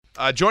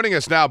Joining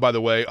us now, by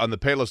the way, on the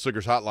Payless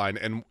Liquors hotline,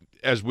 and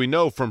as we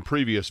know from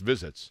previous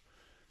visits,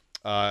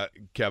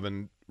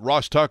 Kevin,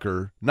 Ross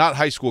Tucker, not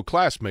high school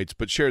classmates,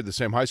 but shared the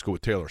same high school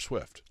with Taylor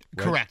Swift.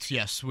 Right? Correct.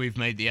 Yes, we've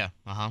made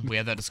we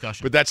had that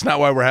discussion. But that's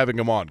not why we're having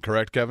him on,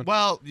 correct, Kevin?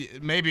 Well,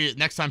 maybe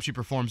next time she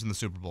performs in the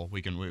Super Bowl,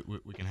 we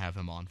can have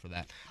him on for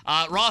that.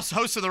 Ross,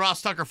 host of the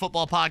Ross Tucker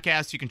Football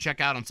Podcast, you can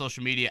check out on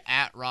social media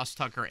at Ross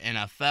Tucker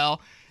NFL.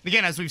 And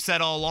again, as we've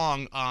said all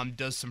along,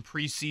 does some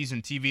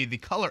preseason TV, the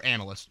color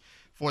analyst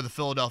for the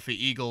Philadelphia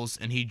Eagles,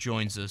 and he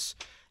joins us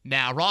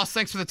now. Ross,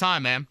 thanks for the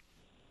time, man.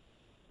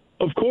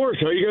 Of course.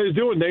 How you guys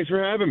doing? Thanks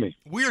for having me.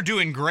 We are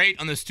doing great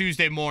on this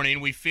Tuesday morning.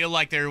 We feel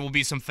like there will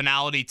be some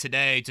finality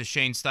today to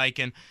Shane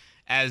Steichen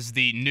as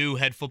the new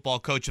head football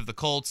coach of the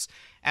Colts.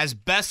 As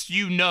best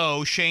you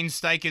know, Shane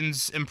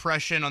Steichen's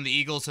impression on the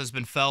Eagles has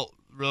been felt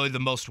really the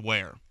most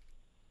where?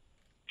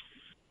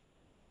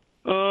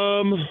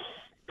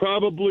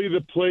 Probably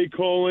the play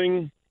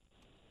calling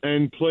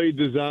and play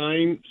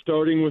design,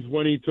 starting with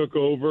when he took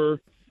over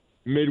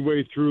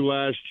midway through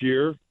last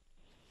year.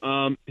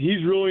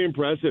 He's really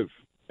impressive.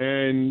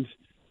 And,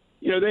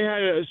 they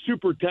had a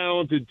super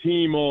talented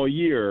team all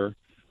year.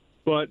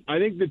 But I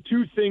think the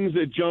two things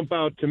that jump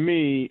out to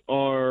me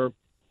are,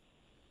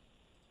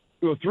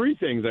 three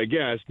things, I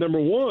guess. Number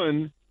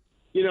one,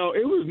 it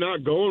was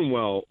not going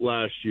well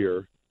last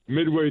year,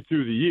 midway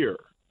through the year.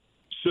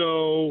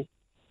 So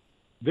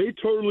they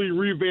totally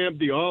revamped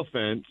the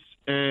offense.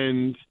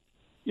 And,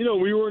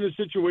 we were in a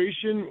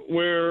situation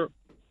where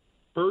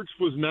Hurts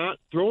was not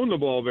throwing the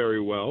ball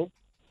very well.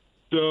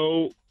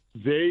 So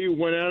they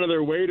went out of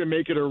their way to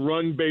make it a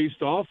run-based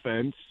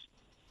offense,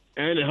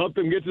 and it helped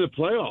them get to the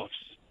playoffs.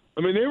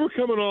 I mean, they were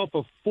coming off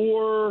a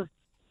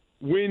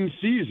 4-win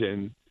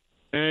season,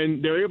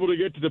 and they're able to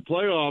get to the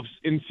playoffs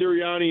in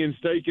Sirianni and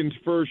Steichen's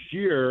first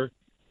year,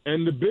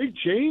 and the big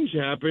change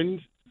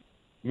happened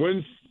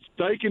when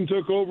Steichen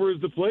took over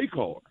as the play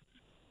caller.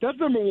 That's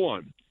number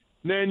one.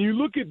 Then you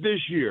look at this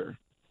year,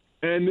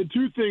 and the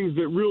two things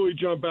that really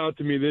jump out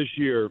to me this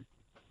year,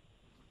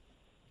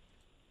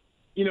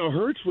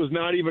 Hurts was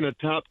not even a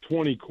top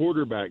 20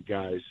 quarterback,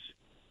 guys,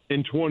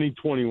 in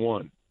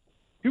 2021.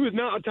 He was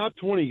not a top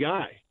 20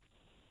 guy.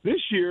 This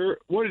year,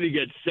 what did he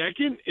get?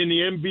 Second in the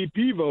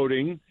MVP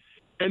voting.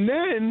 And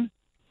then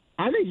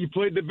I think he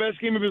played the best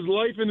game of his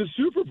life in the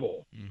Super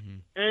Bowl. Mm-hmm.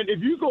 And if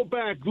you go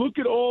back, look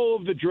at all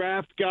of the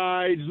draft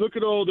guides, look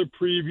at all the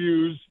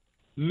previews,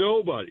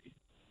 nobody,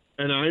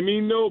 and I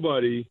mean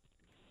nobody,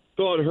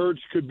 thought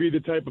Hurts could be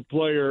the type of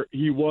player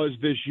he was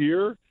this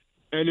year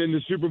and in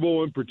the Super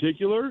Bowl in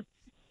particular.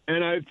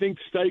 And I think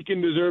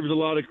Steichen deserves a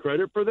lot of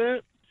credit for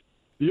that.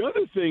 The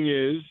other thing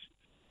is,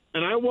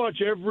 and I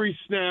watch every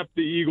snap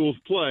the Eagles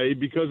play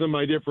because of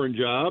my different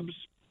jobs,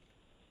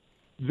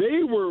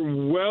 they were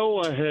well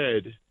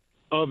ahead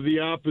of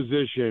the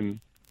opposition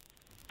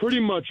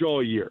pretty much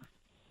all year.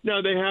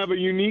 Now, they have a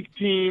unique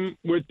team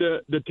with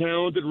the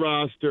talented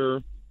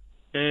roster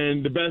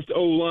and the best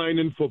O-line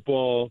in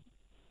football,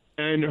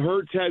 and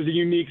Hurts has a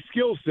unique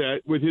skill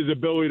set with his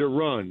ability to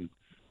run.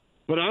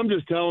 But I'm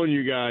just telling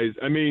you guys,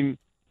 I mean,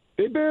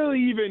 they barely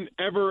even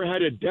ever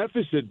had a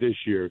deficit this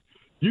year.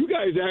 You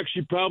guys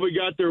actually probably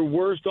got their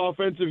worst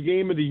offensive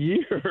game of the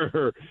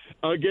year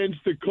against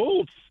the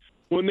Colts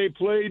when they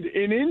played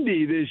in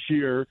Indy this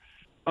year.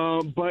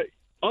 But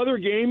other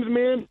games,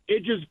 man,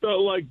 it just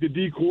felt like the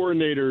D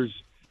coordinators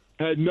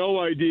had no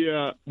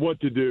idea what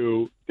to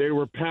do. They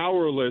were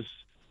powerless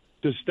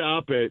to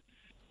stop it.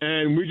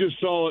 And we just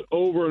saw it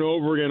over and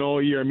over again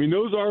all year. I mean,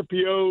 those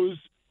RPOs,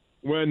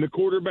 when the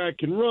quarterback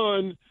can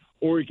run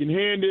or he can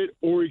hand it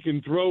or he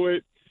can throw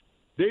it,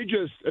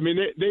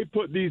 they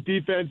put these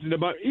defenses in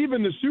about,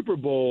 even the Super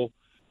Bowl,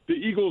 the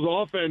Eagles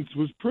offense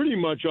was pretty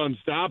much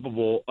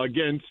unstoppable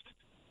against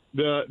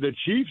the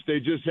Chiefs. They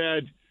just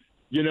had,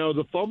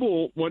 the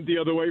fumble went the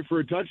other way for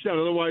a touchdown.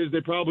 Otherwise,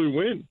 they probably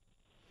win.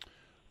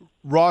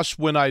 Ross,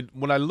 when I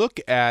look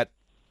at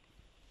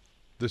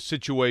the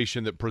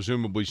situation that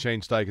presumably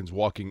Shane Steichen's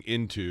walking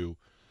into,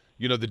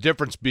 the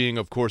difference being,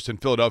 of course, in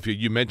Philadelphia,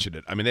 you mentioned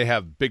it. I mean, they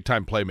have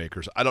big-time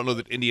playmakers. I don't know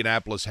that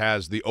Indianapolis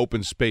has the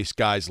open space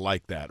guys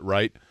like that,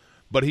 right?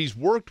 But he's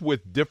worked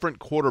with different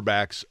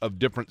quarterbacks of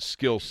different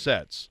skill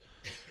sets.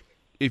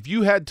 If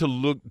you had to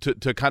look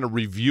to kind of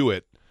review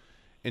it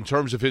in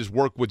terms of his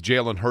work with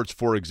Jalen Hurts,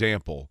 for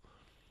example,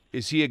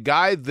 is he a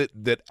guy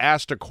that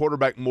asked a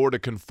quarterback more to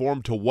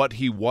conform to what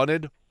he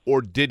wanted,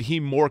 or did he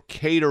more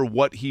cater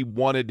what he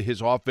wanted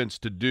his offense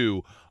to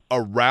do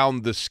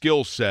around the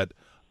skill set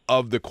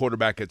of the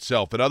quarterback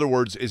itself? In other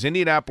words, is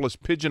Indianapolis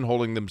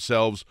pigeonholing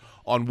themselves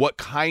on what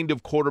kind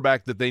of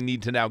quarterback that they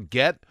need to now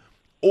get,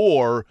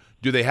 or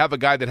do they have a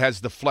guy that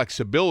has the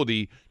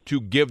flexibility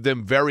to give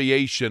them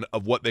variation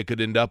of what they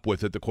could end up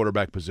with at the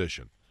quarterback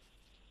position?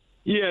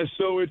 Yeah,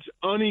 so it's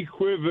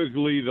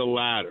unequivocally the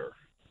latter,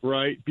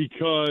 right?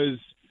 Because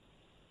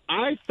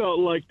I felt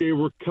like they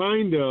were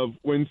kind of,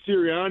 when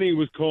Sirianni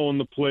was calling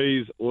the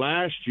plays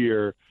last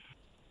year,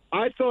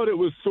 I thought it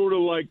was sort of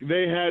like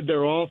they had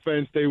their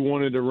offense they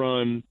wanted to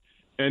run,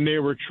 and they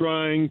were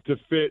trying to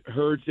fit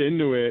Hurts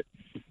into it.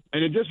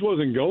 and it just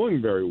wasn't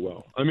going very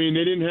well. I mean,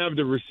 they didn't have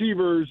the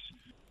receivers.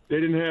 They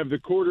didn't have the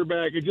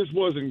quarterback. It just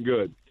wasn't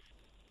good.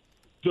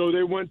 So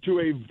they went to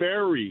a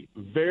very,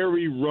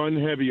 very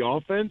run-heavy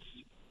offense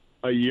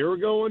a year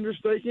ago under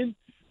Steichen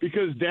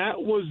because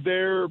that was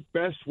their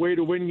best way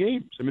to win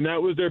games. I mean,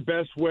 that was their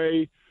best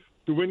way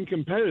to win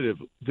competitive,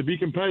 to be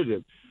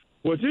competitive.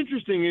 What's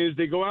interesting is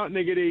they go out and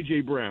they get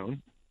A.J.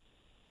 Brown,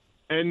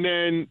 and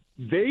then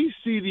they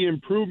see the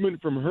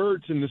improvement from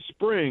Hurts in the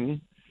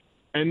spring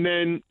and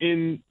then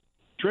in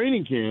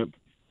training camp,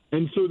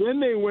 and so then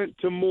they went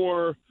to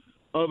more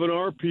of an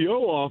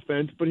RPO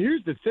offense. But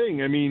here's the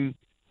thing. I mean,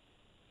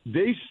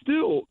 they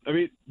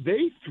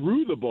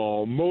threw the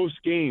ball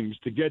most games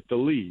to get the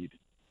lead.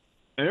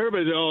 And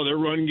everybody said, their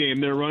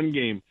run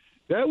game.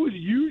 That was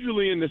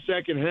usually in the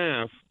second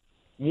half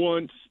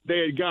once they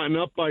had gotten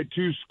up by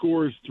 2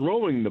 scores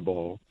throwing the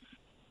ball.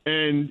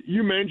 And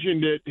you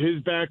mentioned it,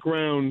 his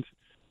background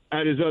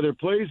at his other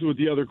places with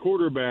the other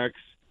quarterbacks.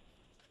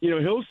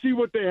 He'll see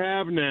what they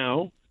have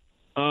now.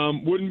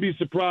 Wouldn't be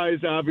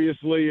surprised,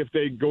 obviously, if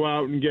they go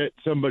out and get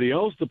somebody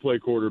else to play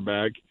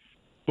quarterback.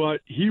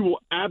 But he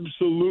will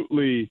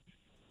absolutely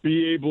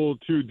be able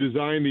to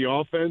design the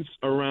offense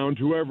around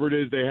whoever it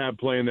is they have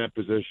playing that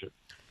position.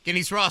 Again,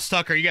 he's Ross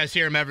Tucker. You guys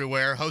hear him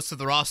everywhere. Host of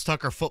the Ross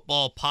Tucker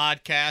Football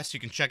Podcast. You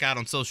can check out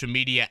on social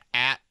media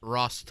at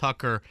Ross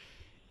Tucker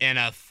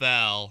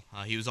NFL.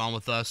 He was on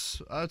with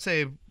us, I would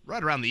say,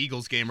 right around the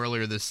Eagles game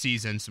earlier this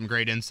season. Some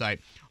great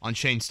insight on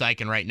Shane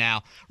Steichen right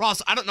now.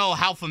 Ross, I don't know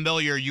how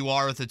familiar you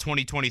are with the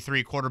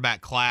 2023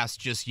 quarterback class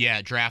just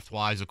yet,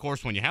 draft-wise. Of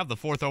course, when you have the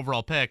 4th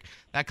overall pick,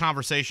 that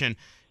conversation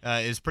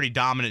is pretty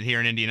dominant here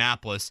in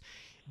Indianapolis.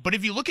 But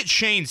if you look at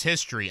Shane's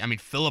history, I mean,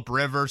 Phillip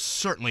Rivers,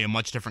 certainly a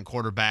much different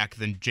quarterback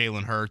than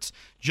Jalen Hurts.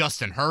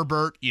 Justin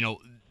Herbert,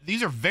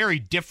 these are very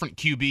different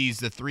QBs,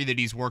 the 3 that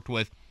he's worked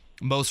with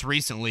most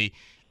recently.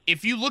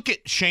 If you look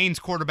at Shane's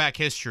quarterback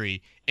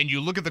history and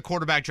you look at the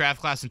quarterback draft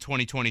class in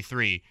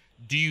 2023,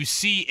 do you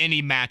see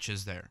any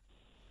matches there?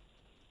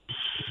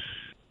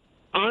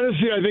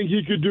 Honestly, I think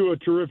he could do a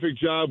terrific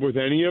job with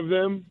any of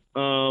them.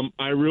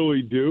 I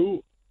really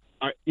do.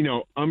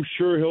 I'm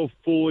sure he'll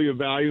fully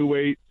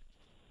evaluate,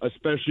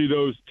 especially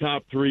those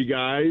top 3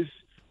 guys,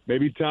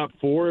 maybe top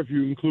 4 if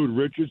you include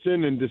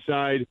Richardson, and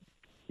decide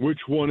which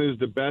one is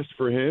the best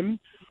for him.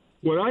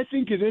 What I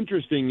think is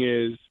interesting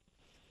is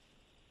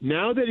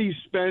now that he's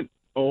spent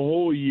a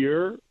whole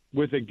year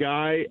with a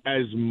guy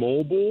as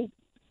mobile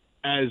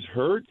as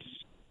Hurts,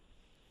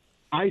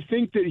 I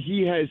think that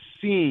he has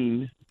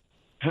seen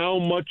how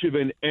much of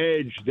an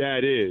edge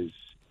that is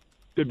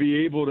to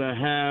be able to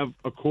have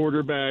a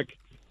quarterback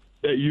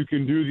that you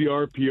can do the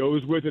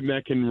RPOs with and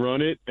that can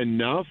run it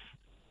enough.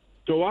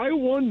 So I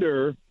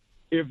wonder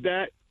if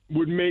that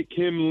would make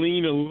him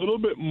lean a little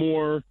bit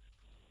more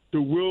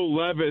to Will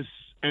Levis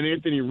and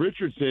Anthony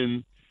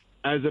Richardson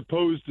as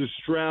opposed to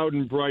Stroud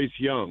and Bryce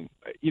Young.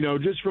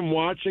 Just from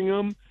watching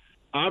them,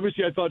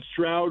 obviously I thought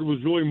Stroud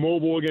was really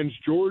mobile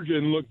against Georgia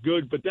and looked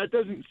good, but that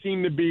doesn't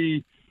seem to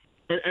be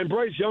 – and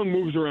Bryce Young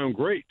moves around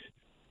great.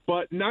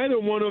 But neither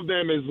one of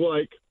them is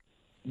like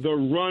the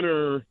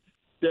runner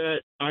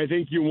that I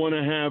think you want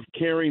to have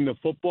carrying the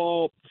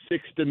football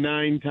 6 to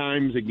 9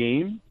 times a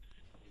game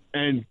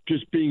and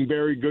just being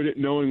very good at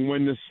knowing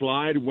when to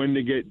slide, when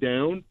to get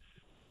down.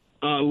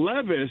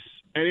 Levis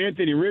and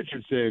Anthony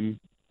Richardson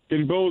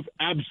can both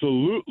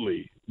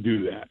absolutely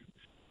do that.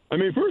 I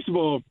mean, first of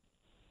all,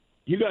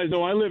 you guys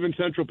know I live in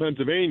central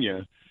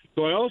Pennsylvania,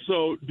 so I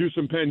also do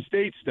some Penn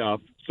State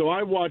stuff. So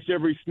I watched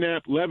every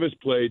snap Levis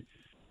played.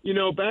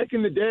 Back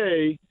in the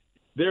day,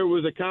 there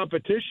was a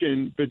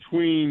competition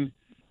between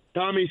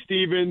Tommy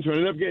Stevens, who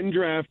ended up getting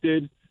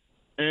drafted,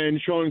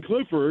 and Sean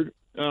Clifford,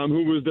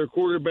 who was their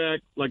quarterback,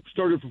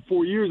 started for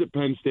 4 years at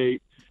Penn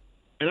State.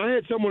 And I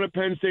had someone at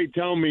Penn State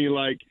tell me,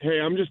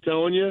 hey, I'm just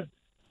telling you,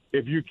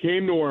 if you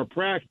came to our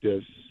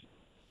practice,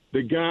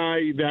 the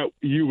guy that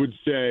you would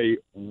say,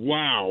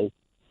 wow,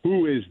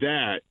 who is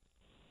that,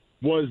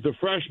 was the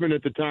freshman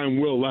at the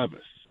time, Will Levis.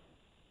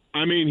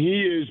 I mean,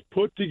 he is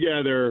put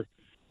together.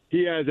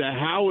 He has a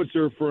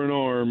howitzer for an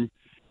arm.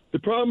 The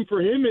problem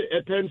for him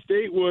at Penn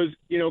State was,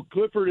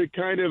 Clifford had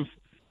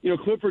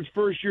Clifford's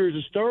first year as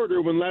a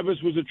starter when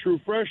Levis was a true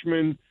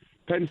freshman.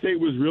 Penn State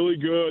was really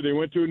good. They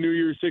went to a New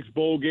Year's Six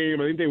bowl game.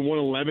 I think they won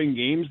 11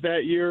 games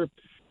that year.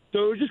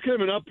 So it was just kind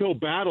of an uphill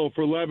battle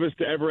for Levis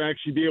to ever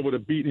actually be able to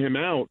beat him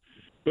out.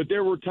 But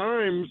there were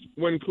times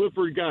when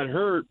Clifford got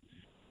hurt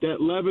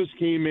that Levis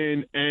came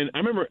in, and I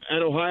remember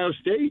at Ohio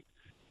State,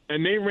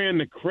 and they ran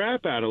the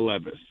crap out of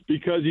Levis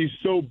because he's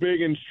so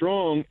big and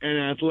strong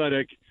and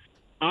athletic.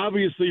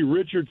 Obviously,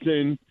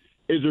 Richardson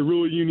is a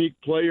really unique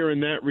player in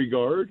that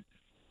regard.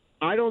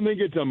 I don't think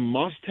it's a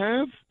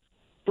must-have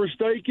for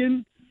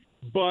Steichen,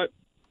 but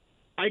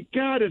I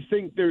got to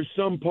think there's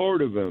some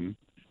part of him,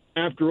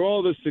 after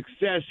all the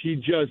success he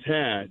just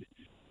had,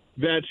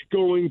 that's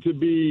going to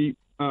be,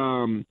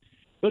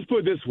 let's put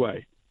it this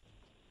way,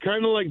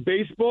 kind of like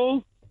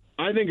baseball,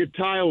 I think a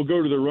tie will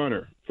go to the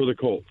runner for the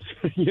Colts.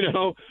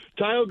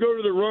 Tie will go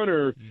to the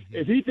runner.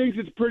 If he thinks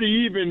it's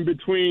pretty even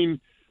between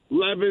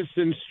Levis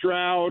and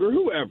Stroud or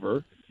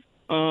whoever,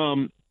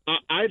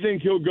 I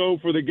think he'll go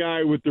for the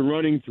guy with the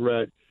running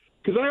threat.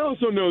 Because I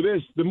also know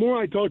this, the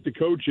more I talk to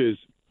coaches,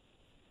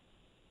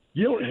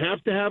 you don't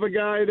have to have a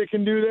guy that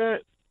can do that,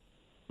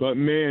 but,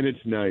 man,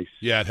 it's nice.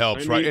 Yeah, it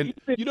helps, right? And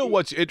you know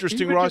what's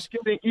interesting, Ross?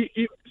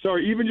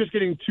 Even just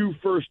getting 2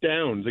 first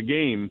downs a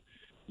game,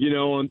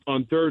 on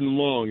 3rd and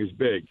long is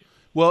big.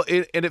 Well,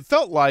 it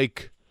felt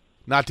like,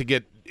 not to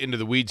get into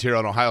the weeds here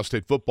on Ohio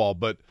State football,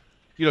 but,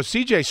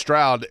 C.J.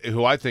 Stroud,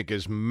 who I think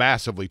is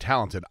massively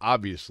talented,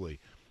 obviously,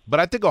 but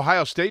I think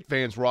Ohio State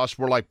fans, Ross,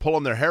 were like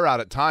pulling their hair out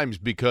at times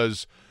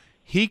because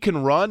he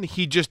can run.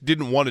 He just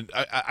didn't want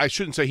to. I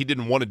shouldn't say he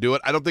didn't want to do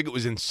it. I don't think it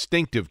was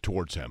instinctive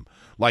towards him.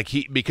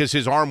 Because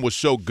his arm was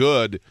so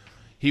good,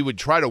 he would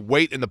try to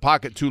wait in the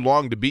pocket too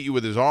long to beat you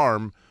with his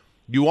arm.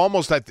 You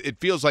almost, it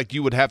feels like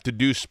you would have to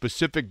do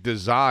specific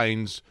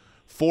designs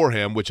for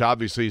him, which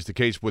obviously is the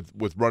case with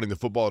running the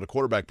football at a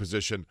quarterback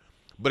position.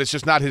 But it's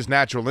just not his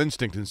natural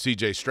instinct in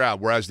C.J.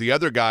 Stroud, whereas the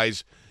other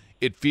guys,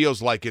 it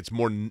feels like it's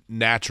more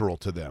natural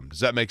to them.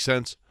 Does that make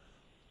sense?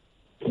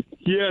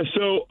 Yeah,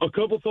 so a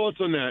couple thoughts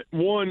on that.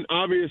 One,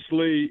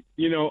 obviously,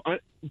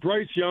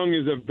 Bryce Young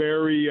is a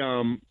very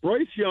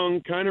Bryce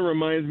Young kind of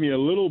reminds me a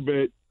little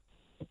bit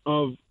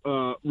of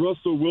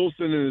Russell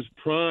Wilson in his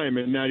prime,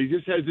 and that he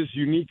just has this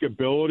unique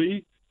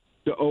ability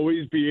to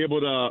always be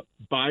able to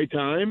buy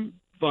time,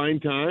 find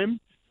time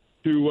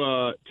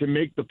to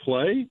make the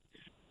play.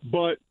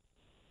 But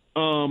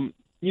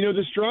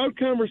the Stroud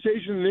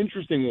conversation is an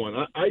interesting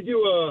one. I do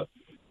a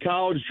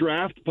college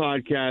draft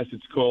podcast,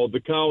 it's called The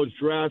College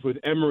Draft with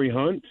Emory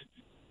Hunt,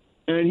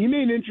 and he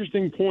made an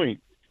interesting point.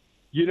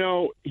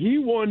 He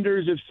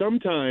wonders if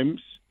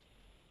sometimes,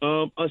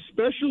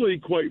 especially,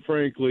 quite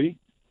frankly,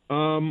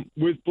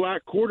 with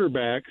black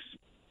quarterbacks,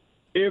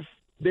 if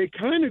they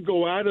kind of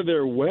go out of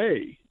their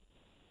way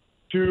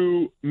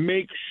to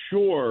make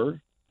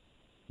sure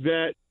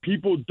that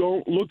people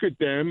don't look at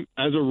them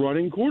as a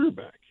running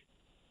quarterback.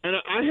 And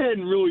I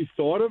hadn't really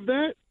thought of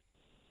that.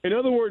 In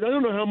other words, I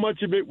don't know how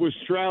much of it was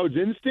Stroud's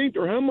instinct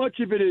or how much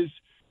of it is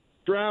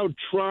Stroud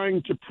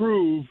trying to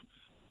prove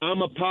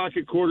I'm a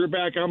pocket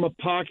quarterback, I'm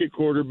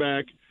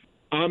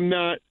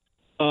not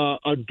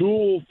a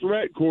dual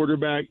threat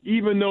quarterback,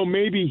 even though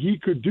maybe he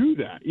could do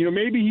that.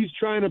 Maybe he's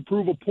trying to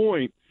prove a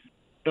point,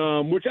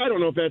 which I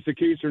don't know if that's the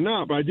case or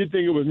not, but I did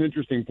think it was an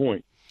interesting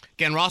point.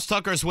 Again, Ross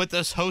Tucker is with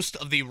us, host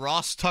of the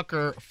Ross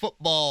Tucker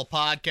Football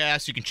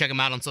Podcast. You can check him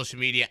out on social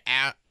media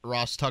at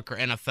Ross Tucker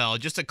NFL.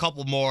 Just a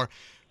couple more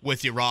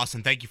with you, Ross,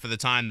 and thank you for the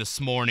time this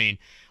morning.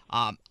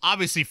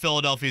 Obviously,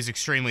 Philadelphia is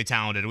extremely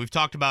talented. We've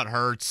talked about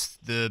Hurts.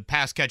 The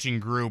pass-catching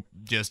group,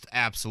 just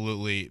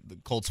absolutely, the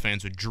Colts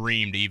fans would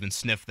dream to even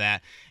sniff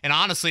that. And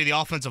honestly, the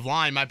offensive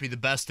line might be the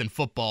best in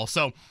football.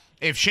 So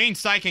if Shane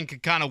Steichen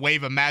could kind of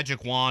wave a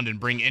magic wand and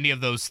bring any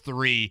of those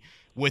three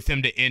with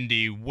him to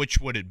Indy, which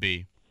would it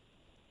be?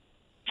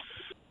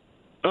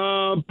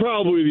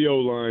 Probably the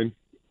O-line.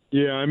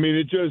 Yeah, I mean,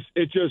 it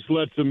just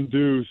lets them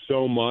do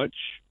so much.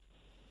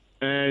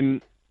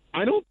 And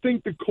I don't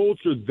think the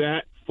Colts are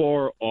that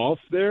far off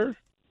there.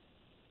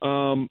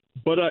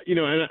 But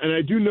and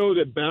I do know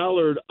that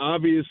Ballard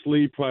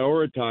obviously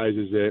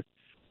prioritizes it.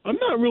 I'm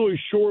not really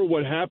sure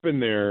what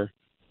happened there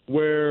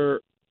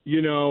where,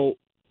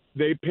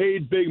 they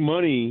paid big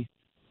money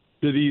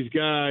to these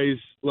guys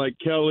like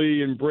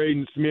Kelly and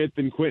Braden Smith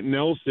and Quentin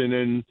Nelson,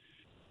 and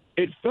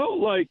it felt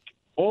like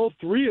all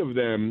three of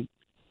them,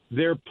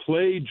 their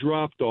play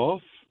dropped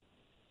off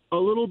a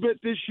little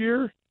bit this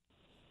year.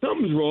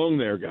 Something's wrong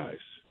there, guys.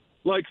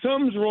 Like,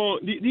 something's wrong.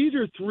 These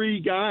are three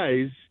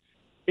guys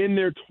in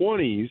their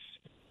 20s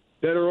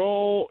that are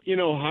all,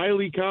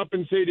 highly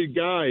compensated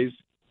guys.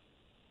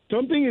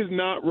 Something is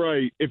not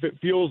right if it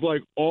feels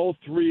like all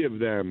three of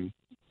them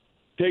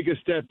take a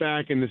step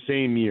back in the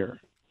same year.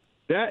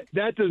 That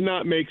does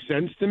not make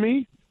sense to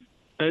me.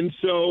 And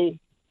so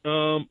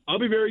I'll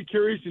be very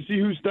curious to see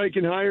who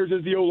Steichen hires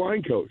as the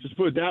O-line coach. Let's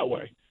put it that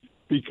way,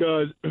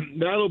 because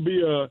that'll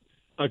be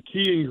a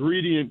key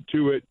ingredient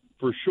to it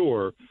for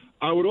sure.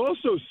 I would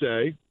also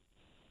say,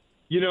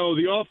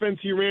 the offense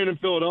he ran in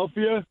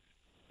Philadelphia,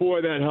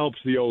 boy, that helps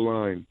the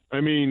O-line.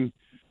 I mean,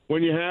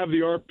 when you have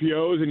the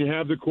RPOs and you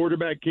have the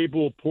quarterback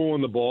capable of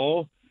pulling the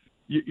ball,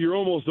 you're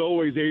almost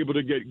always able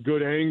to get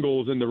good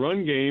angles in the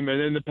run game. And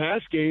in the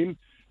pass game,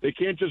 they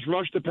can't just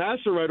rush the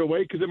passer right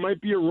away because it might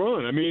be a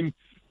run. I mean,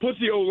 puts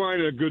the O-line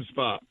in a good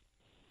spot.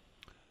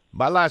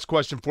 My last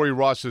question for you,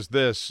 Ross, is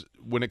this.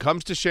 When it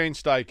comes to Shane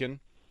Steichen,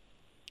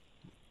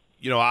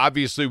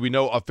 obviously we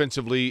know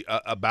offensively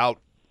about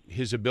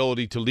his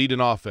ability to lead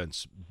an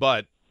offense.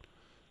 But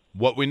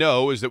what we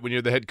know is that when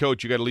you're the head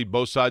coach, you got to lead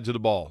both sides of the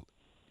ball.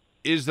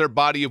 Is there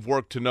body of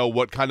work to know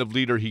what kind of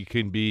leader he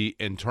can be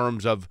in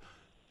terms of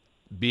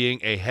being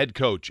a head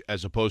coach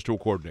as opposed to a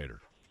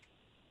coordinator?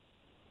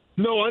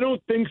 No, I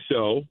don't think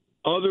so.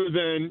 Other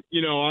than,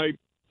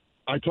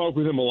 I talk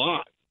with him a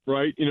lot,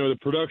 right? The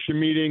production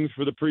meetings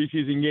for the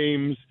preseason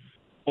games,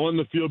 on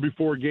the field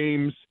before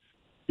games.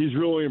 He's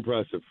really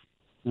impressive.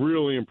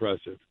 Really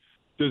impressive.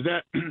 Does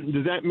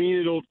that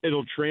mean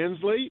it'll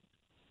translate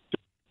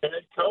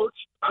head coach,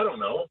 I don't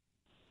know.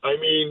 I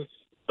mean,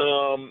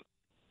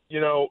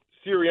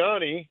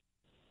 Sirianni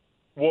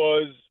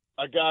was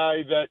a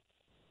guy that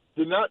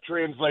did not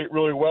translate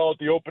really well at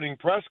the opening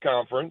press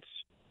conference,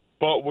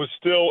 but was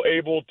still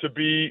able to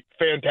be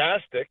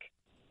fantastic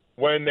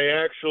when they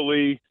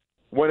actually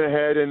went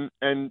ahead and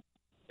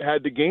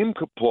had the game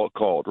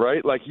called,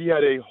 right? Like, he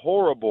had a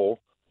horrible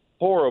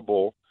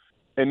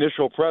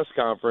initial press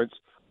conference.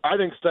 I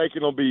think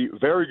Steichen will be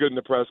very good in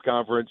the press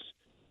conference.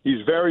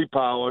 He's very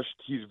polished.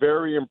 He's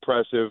very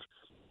impressive.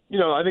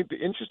 I think the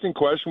interesting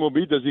question will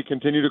be, does he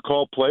continue to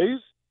call plays?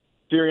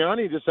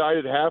 Sirianni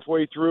decided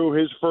halfway through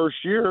his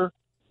first year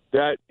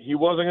that he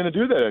wasn't going to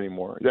do that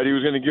anymore, that he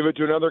was going to give it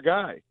to another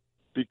guy,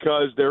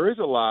 because there is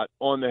a lot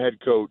on the head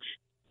coach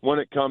when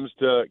it comes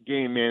to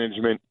game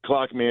management,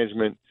 clock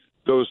management,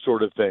 those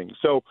sort of things.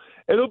 So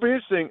it'll be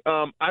interesting.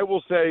 I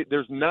will say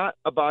there's not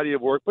a body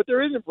of work, but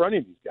there isn't for any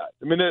of these guys.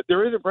 I mean,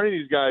 there isn't for any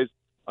of these guys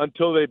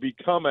until they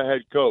become a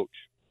head coach.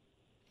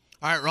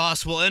 All right,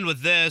 Ross, we'll end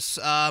with this.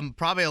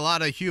 Probably a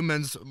lot of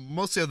humans,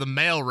 mostly of the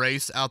male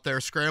race, out there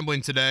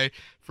scrambling today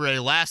for a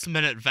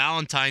last-minute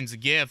Valentine's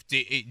gift. Do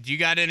you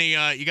got any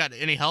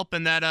help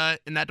in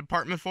that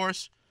department for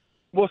us?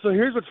 Well, so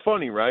here's what's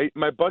funny, right?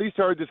 My buddy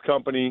started this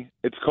company.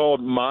 It's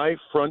called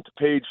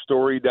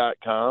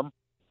myfrontpagestory.com.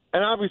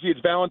 And obviously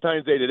it's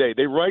Valentine's Day today.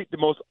 They write the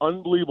most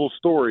unbelievable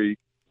story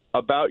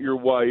about your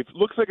wife.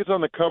 Looks like it's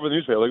on the cover of the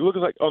newspaper. Like, it looks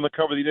like on the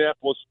cover of the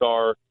Indianapolis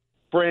Star.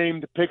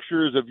 Framed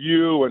pictures of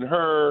you and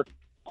her,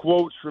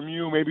 quotes from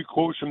you, maybe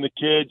quotes from the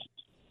kids.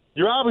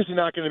 You're obviously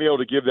not going to be able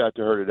to give that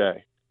to her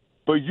today,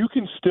 but you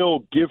can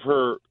still give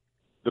her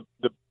the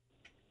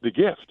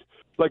gift.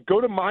 Like,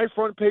 go to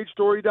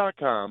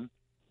myfrontpagestory.com,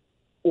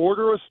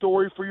 order a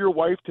story for your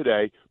wife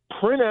today,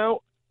 print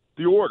out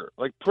the order.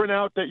 Like, print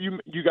out that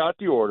you got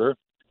the order,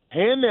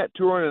 hand that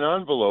to her in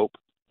an envelope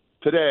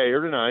today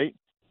or tonight,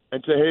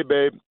 and say, hey,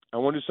 babe, I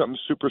want to do something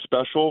super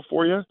special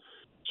for you.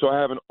 So I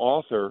have an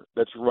author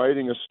that's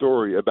writing a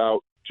story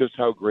about just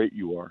how great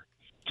you are.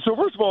 So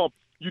first of all,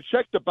 you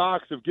check the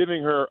box of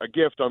giving her a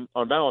gift on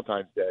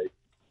Valentine's Day,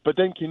 but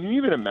then can you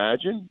even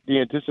imagine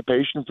the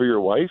anticipation for your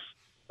wife?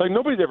 Like,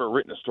 nobody's ever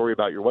written a story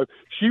about your wife.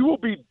 She will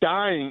be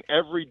dying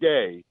every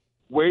day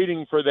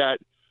waiting for that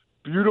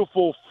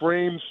beautiful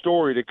framed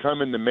story to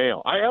come in the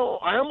mail. I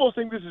almost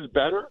think this is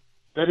better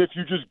than if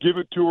you just give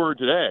it to her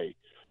today.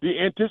 The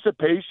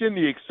anticipation,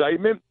 the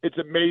excitement, it's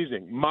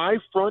amazing.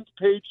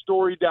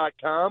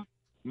 Myfrontpagestory.com,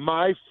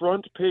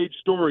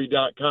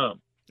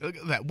 myfrontpagestory.com. Look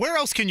at that. Where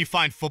else can you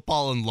find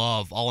football and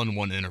love all in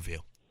one interview?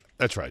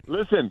 That's right.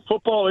 Listen,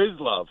 football is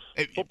love.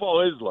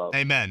 Football is love.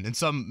 Amen. And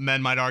some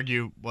men might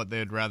argue what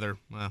they'd rather.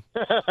 Well,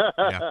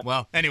 yeah.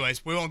 Well,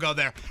 anyways, we won't go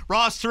there.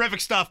 Ross,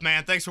 terrific stuff,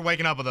 man. Thanks for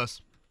waking up with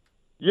us.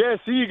 Yeah,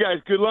 see you guys.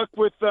 Good luck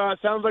with,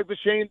 sounds like the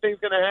Shane thing's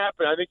going to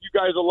happen. I think you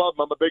guys will love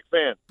him. I'm a big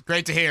fan.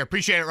 Great to hear.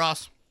 Appreciate it,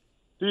 Ross.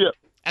 See ya.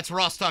 That's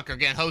Ross Tucker,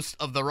 again, host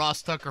of the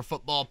Ross Tucker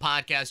Football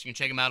Podcast. You can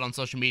check him out on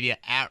social media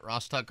at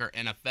Ross Tucker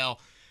NFL.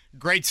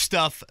 Great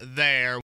stuff there.